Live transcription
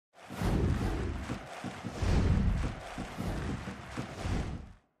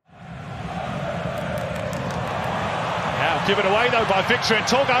Given away though by Victory, and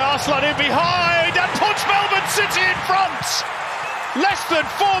Tolga Arslan in behind and puts Melbourne City in front. Less than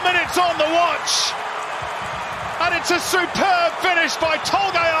 4 minutes on the watch. And it's a superb finish by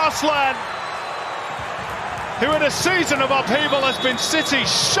Tolga Arslan, who in a season of upheaval has been City's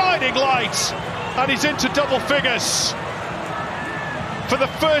shining light, and he's into double figures for the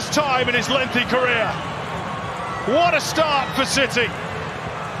first time in his lengthy career. What a start for City.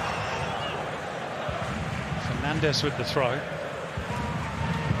 Fernandez with the throw.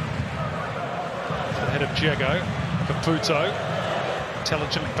 Ahead of Diego, Caputo.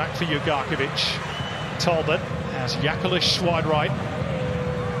 Intelligent back for Ugarkovic. Talbot has Jakalic wide right.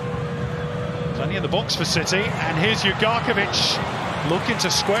 Plenty in the box for City, and here's Ugarkovic looking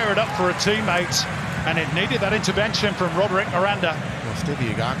to square it up for a teammate, and it needed that intervention from Roderick Miranda. Well, Stevie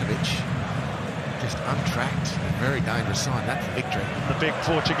Ugarkovic just untracked. A very dangerous sign, that for Victory. The big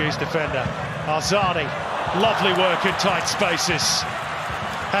Portuguese defender. Arzani, lovely work in tight spaces.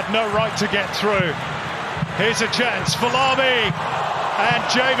 Had no right to get through. Here's a chance for Lamy, and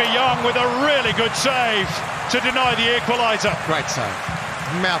Jamie Young with a really good save to deny the equaliser. Great save.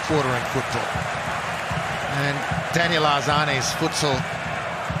 Mouth-watering football. And Daniel Arzani's futsal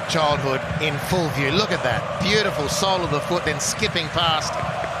childhood in full view. Look at that. Beautiful sole of the foot, then skipping past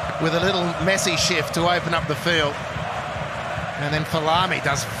with a little messy shift to open up the field. And then Falami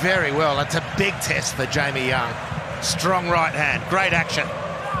does very well. That's a big test for Jamie Young. Strong right hand. Great action.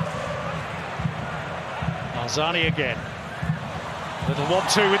 Arzani again. Little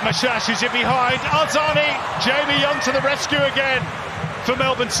 1-2 with Mashash, who's in behind. Arzani, Jamie Young to the rescue again for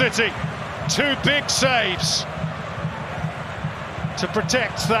Melbourne City. Two big saves to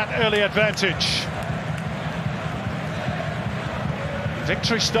protect that early advantage.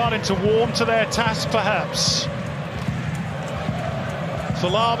 Victory starting to warm to their task, perhaps.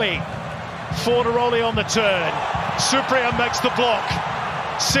 Falami, Fornaroli on the turn. Supriya makes the block.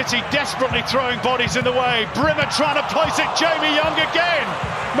 City desperately throwing bodies in the way. Brimmer trying to place it. Jamie Young again.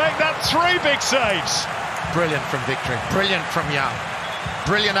 Make that three big saves. Brilliant from Victory. Brilliant from Young.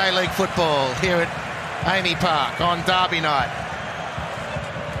 Brilliant A-League football here at Amy Park on Derby night.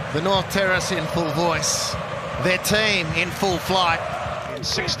 The North Terrace in full voice. Their team in full flight. In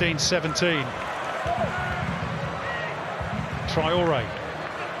 16-17. Traore.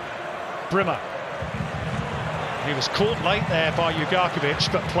 Brimmer. He was caught late there by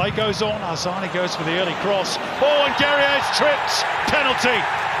Ugarkovic, but play goes on. Arzani goes for the early cross. Oh, and Guerrier's tripped. Penalty.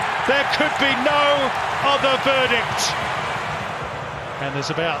 There could be no other verdict. And there's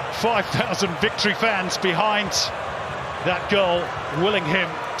about 5,000 Victory fans behind that goal, willing him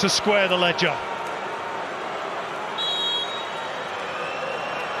to square the ledger.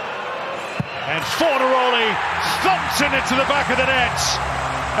 And Fornaroli thumps it into the back of the net.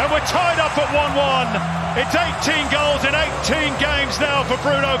 And we're tied up at 1-1. It's 18 goals in 18 games now for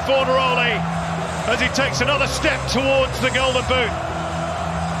Bruno Fornaroli as he takes another step towards the Golden Boot.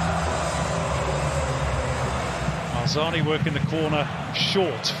 Arzani working the corner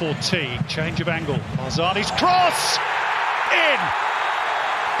short for Teague. Change of angle. Arzani's cross! In!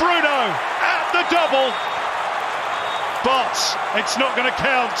 Bruno at the double. But it's not going to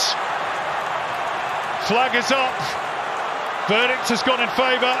count. Flag is up. Verdict has gone in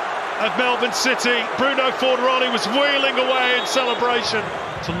favour of Melbourne City. Bruno Fornaroli was wheeling away in celebration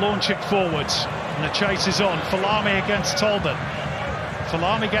to launch it forwards. And the chase is on. Falami against Talbot.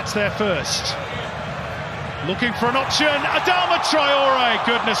 Falami gets there first. Looking for an option. Adama Traore.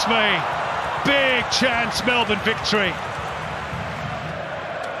 Goodness me. Big chance, Melbourne Victory.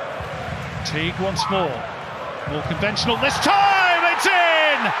 Teague once more. More conventional this time. It's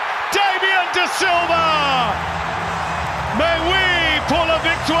in! Damien De Silva! Mais oui, pour la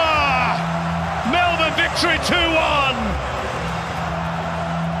victoire! Melbourne Victory 2-1!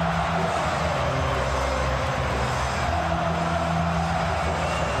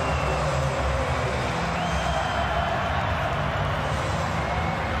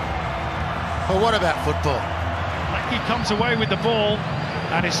 Well, what about football? Lackey comes away with the ball,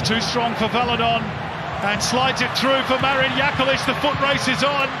 and it's too strong for Veladon, and slides it through for Marin Jakalic. The foot race is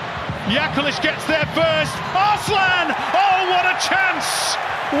on. Jakalic gets there first. Arslan! Oh, what a chance!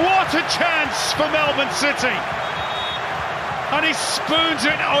 What a chance for Melbourne City! And he spoons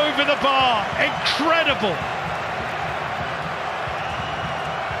it over the bar. Incredible!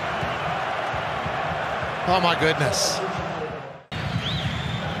 Oh my goodness.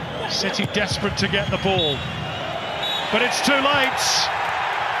 City desperate to get the ball. But it's too late.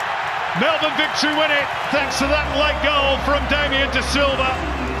 Melbourne Victory win it thanks to that late goal from Damien De Silva.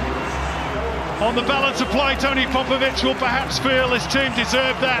 On the balance of play, Tony Popovic will perhaps feel his team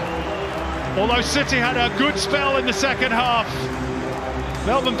deserved that. Although City had a good spell in the second half,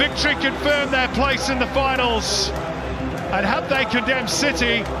 Melbourne Victory confirmed their place in the finals. And have they condemned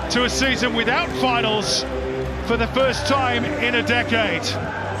City to a season without finals for the first time in a decade?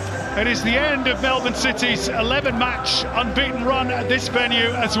 It is the end of Melbourne City's 11-match unbeaten run at this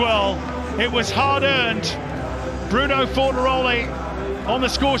venue as well. It was hard-earned. Bruno Fornaroli on the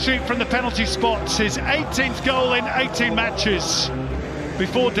score sheet from the penalty spots, his 18th goal in 18 matches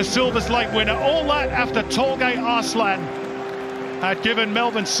before De Silva's late winner. All that after Tolga Arslan had given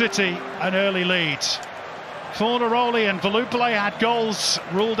Melbourne City an early lead. Fornaroli and Velupile had goals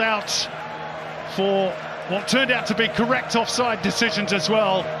ruled out for what turned out to be correct offside decisions as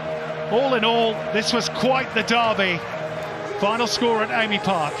well. All in all, this was quite the derby. Final score at Amy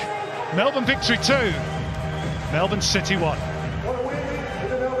Park. Melbourne Victory 2, Melbourne City 1.